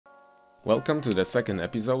Welcome to the second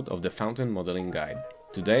episode of the Fountain Modeling Guide.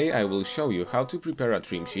 Today I will show you how to prepare a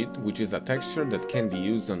trim sheet, which is a texture that can be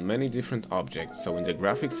used on many different objects, so in the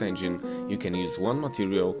graphics engine you can use one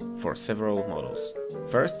material for several models.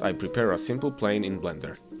 First, I prepare a simple plane in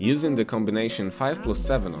Blender. Using the combination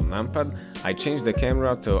 5+7 on numpad, I change the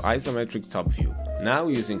camera to isometric top view. Now,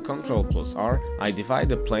 using Ctrl+R, I divide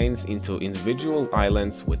the planes into individual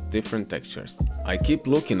islands with different textures. I keep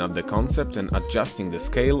looking at the concept and adjusting the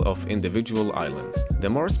scale of individual islands. The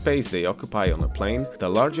more space they occupy on a plane, the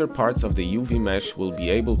larger parts of the UV mesh will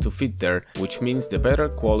be able to fit there, which means the better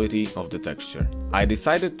quality of the texture. I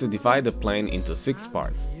decided to divide the plane into 6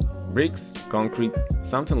 parts: bricks, concrete,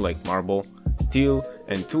 something like marble, steel,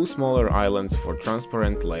 and 2 smaller islands for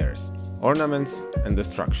transparent layers, ornaments and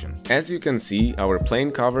destruction. As you can see, our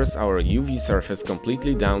plane covers our UV surface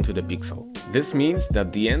completely down to the pixel. This means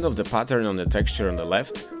that the end of the pattern on the texture on the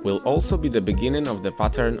left will also be the beginning of the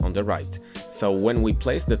pattern on the right, so when we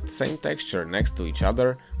place the same texture next to each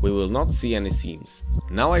other, we will not see any seams.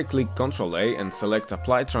 Now I click Ctrl A and select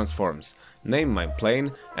Apply Transforms, name my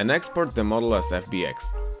plane and export the model as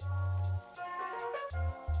FBX.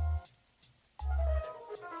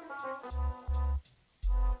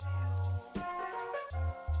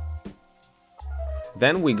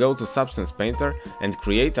 Then we go to Substance Painter and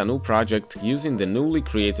create a new project using the newly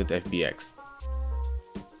created FBX.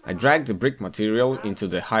 I drag the brick material into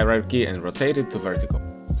the hierarchy and rotate it to vertical.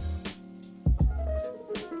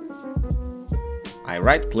 I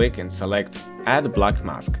right-click and select Add Black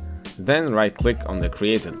Mask. Then right-click on the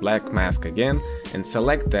created black mask again and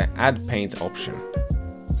select the Add Paint option.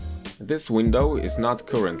 This window is not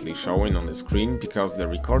currently showing on the screen because the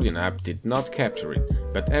recording app did not capture it,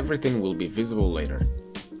 but everything will be visible later.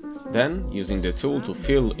 Then, using the tool to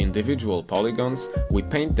fill individual polygons, we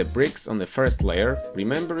paint the bricks on the first layer,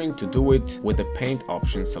 remembering to do it with the paint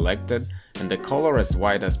option selected and the color as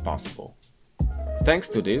white as possible. Thanks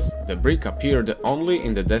to this, the brick appeared only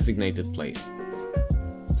in the designated place.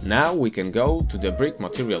 Now we can go to the brick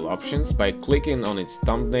material options by clicking on its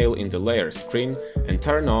thumbnail in the layer screen and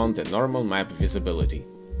turn on the normal map visibility.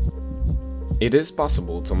 It is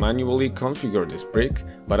possible to manually configure this brick,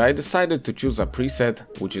 but I decided to choose a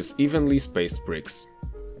preset which is evenly spaced bricks.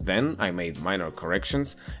 Then I made minor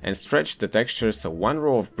corrections and stretched the texture so one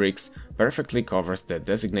row of bricks perfectly covers the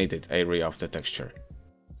designated area of the texture.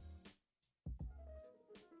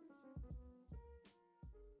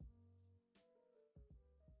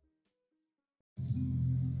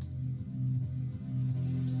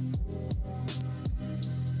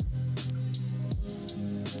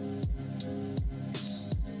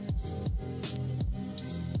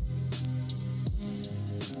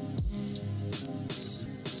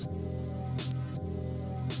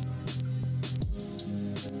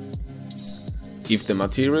 If the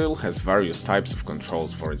material has various types of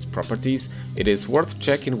controls for its properties, it is worth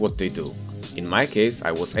checking what they do. In my case,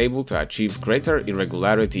 I was able to achieve greater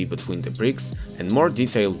irregularity between the bricks and more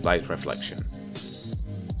detailed light reflection.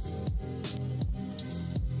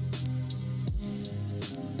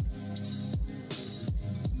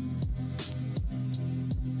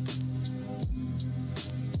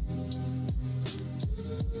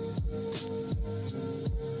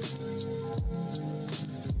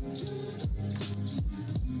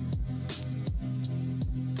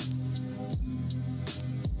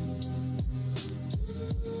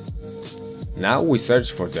 Now we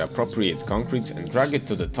search for the appropriate concrete and drag it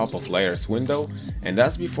to the top of layers window, and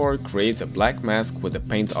as before, create a black mask with the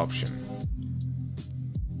paint option.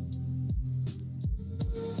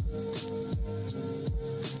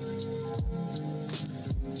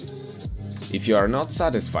 If you are not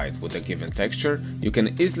satisfied with a given texture, you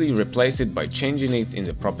can easily replace it by changing it in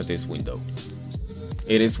the properties window.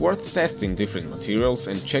 It is worth testing different materials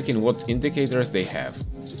and checking what indicators they have.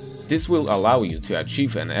 This will allow you to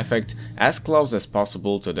achieve an effect as close as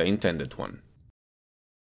possible to the intended one.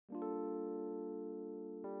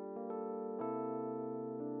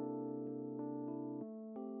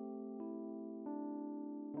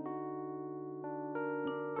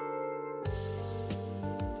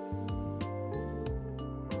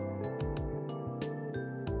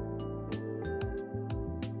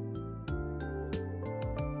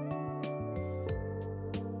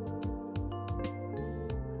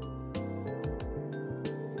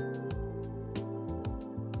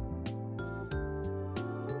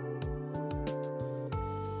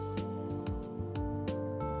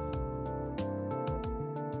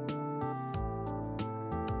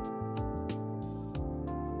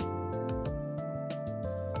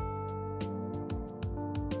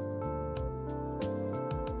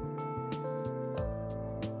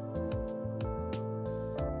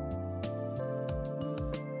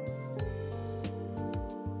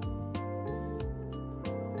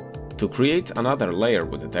 To create another layer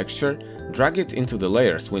with the texture, drag it into the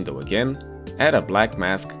Layers window again, add a black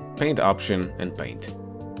mask, Paint option and paint.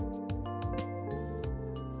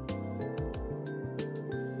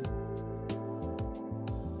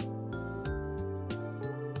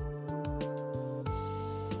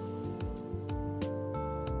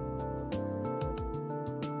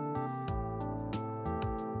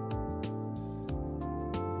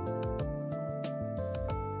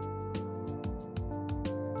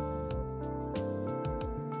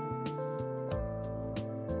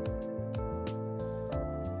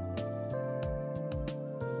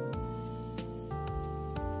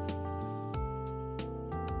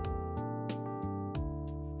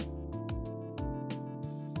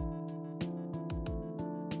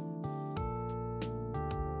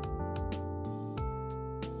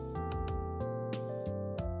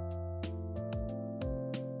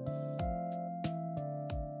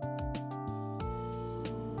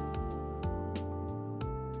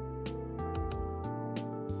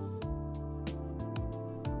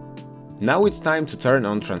 Now it's time to turn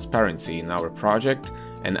on transparency in our project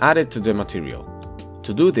and add it to the material.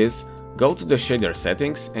 To do this, go to the shader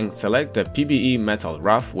settings and select the PBE metal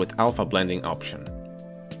rough with alpha blending option.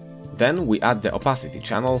 Then we add the opacity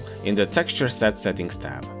channel in the texture set settings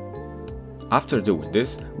tab. After doing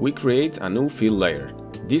this, we create a new fill layer.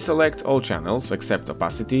 Deselect all channels except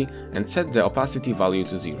opacity and set the opacity value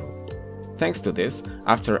to 0. Thanks to this,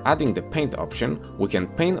 after adding the paint option, we can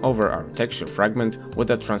paint over our texture fragment with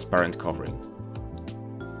a transparent covering.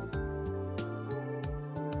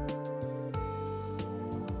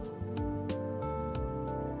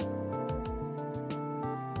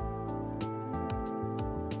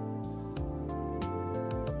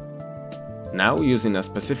 Now, using a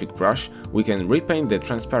specific brush, we can repaint the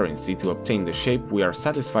transparency to obtain the shape we are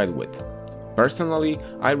satisfied with. Personally,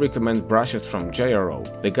 I recommend brushes from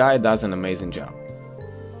JRO, the guy does an amazing job.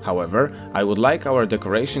 However, I would like our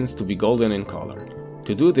decorations to be golden in color.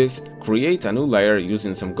 To do this, create a new layer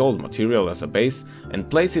using some gold material as a base and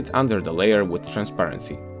place it under the layer with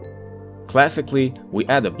transparency. Classically, we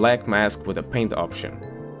add a black mask with a paint option.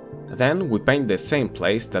 Then we paint the same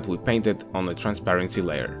place that we painted on the transparency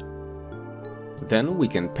layer. Then we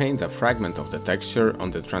can paint a fragment of the texture on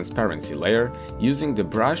the transparency layer using the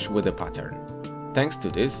brush with a pattern. Thanks to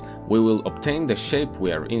this, we will obtain the shape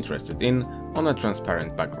we are interested in on a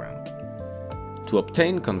transparent background. To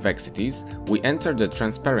obtain convexities, we enter the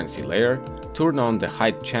transparency layer, turn on the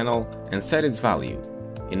height channel and set its value.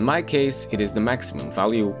 In my case, it is the maximum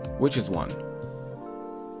value, which is 1.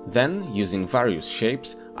 Then, using various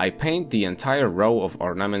shapes, I paint the entire row of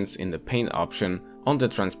ornaments in the paint option on the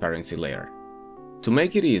transparency layer. To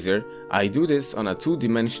make it easier, I do this on a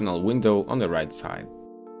 2-dimensional window on the right side.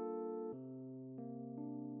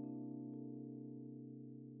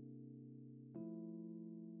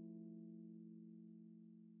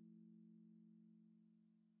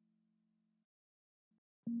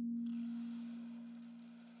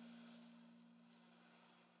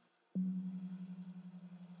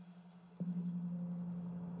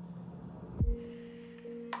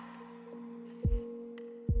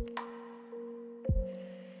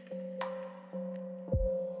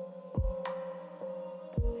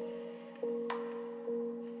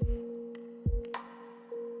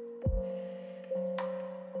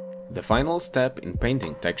 The final step in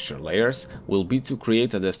painting texture layers will be to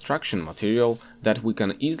create a destruction material that we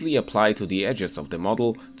can easily apply to the edges of the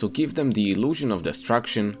model to give them the illusion of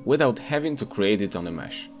destruction without having to create it on a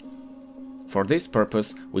mesh. For this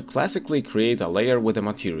purpose, we classically create a layer with a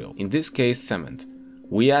material, in this case cement.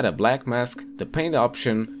 We add a black mask, the paint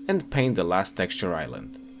option, and paint the last texture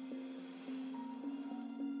island.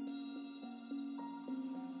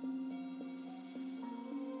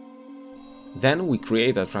 Then we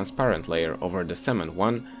create a transparent layer over the cement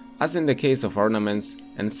one, as in the case of ornaments,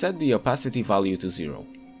 and set the opacity value to 0.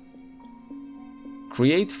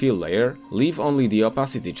 Create fill layer, leave only the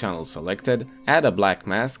opacity channel selected, add a black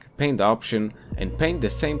mask, paint option, and paint the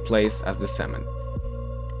same place as the cement.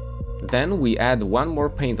 Then we add one more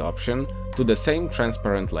paint option to the same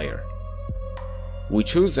transparent layer. We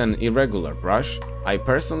choose an irregular brush, I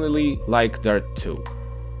personally like Dirt 2.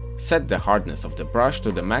 Set the hardness of the brush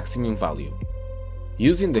to the maximum value.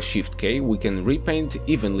 Using the Shift K, we can repaint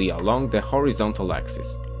evenly along the horizontal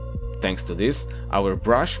axis. Thanks to this, our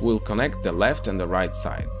brush will connect the left and the right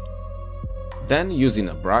side. Then, using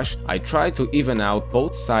a brush, I try to even out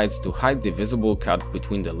both sides to hide the visible cut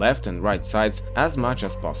between the left and right sides as much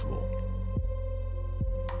as possible.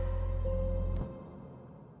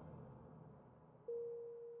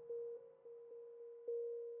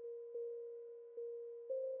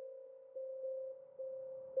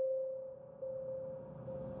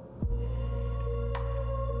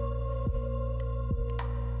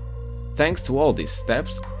 Thanks to all these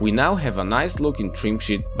steps, we now have a nice looking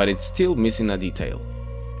Trimsheet, but it's still missing a detail.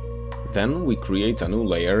 Then we create a new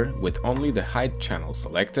layer with only the height channel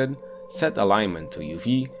selected, set alignment to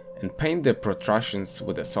UV, and paint the protrusions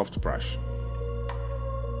with a soft brush.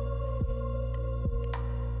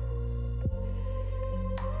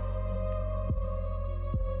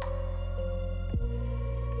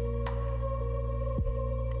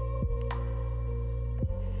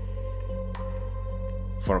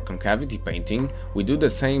 For concavity painting, we do the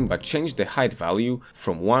same but change the height value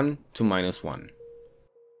from 1 to -1.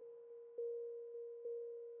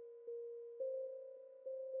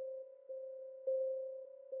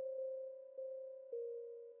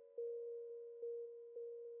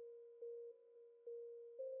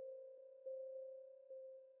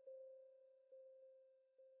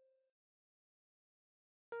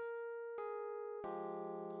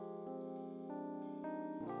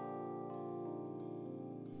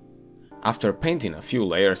 After painting a few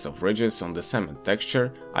layers of ridges on the cement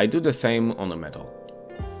texture, I do the same on the metal.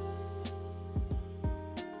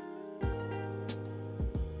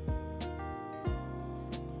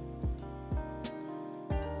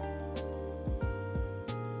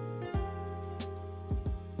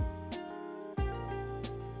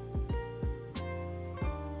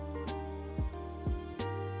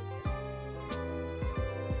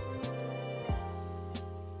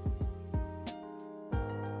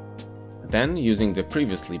 Then, using the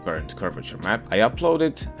previously burnt curvature map, I upload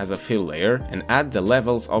it as a fill layer and add the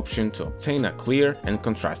levels option to obtain a clear and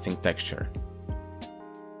contrasting texture.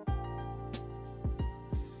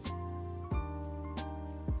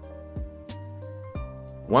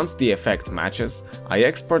 Once the effect matches, I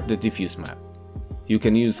export the diffuse map. You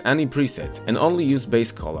can use any preset and only use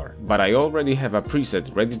base color, but I already have a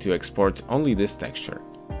preset ready to export only this texture.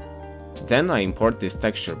 Then I import this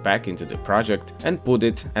texture back into the project and put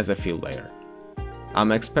it as a fill layer.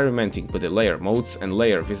 I'm experimenting with the layer modes and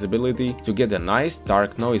layer visibility to get a nice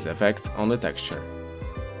dark noise effect on the texture.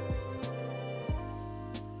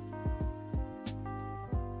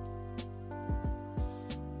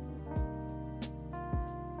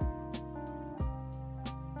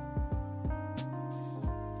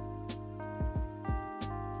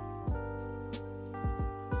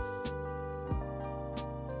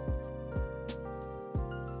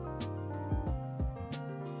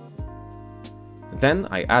 Then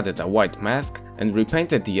I added a white mask and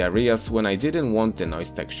repainted the areas when I didn't want the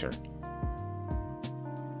noise texture.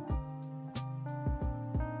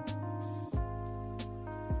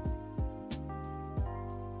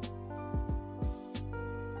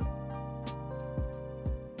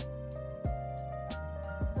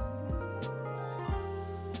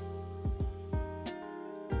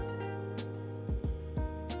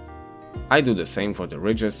 I do the same for the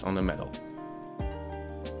ridges on the metal.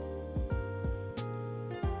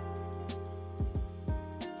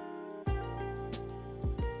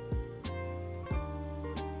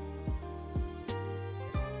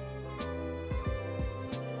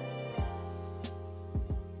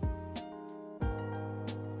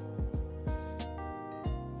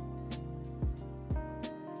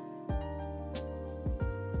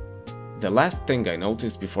 The last thing I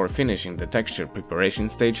noticed before finishing the texture preparation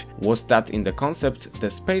stage was that in the concept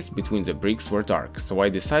the space between the bricks were dark, so I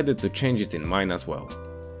decided to change it in mine as well.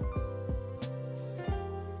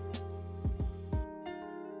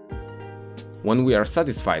 When we are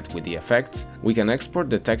satisfied with the effects, we can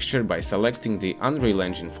export the texture by selecting the Unreal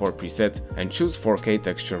Engine 4 preset and choose 4K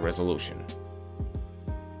texture resolution.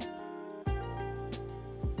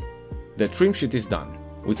 The Trimsheet is done.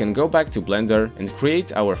 We can go back to Blender and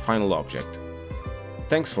create our final object.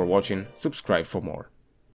 Thanks for watching, subscribe for more.